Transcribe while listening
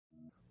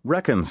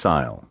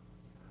Reconcile.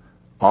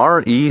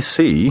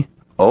 R-E-C-O-N-C-I-L-E.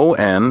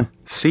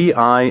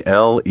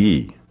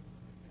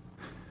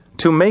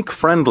 To make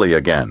friendly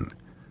again.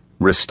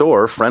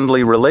 Restore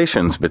friendly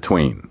relations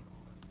between.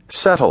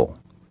 Settle.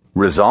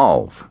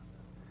 Resolve.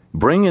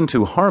 Bring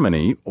into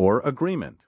harmony or agreement.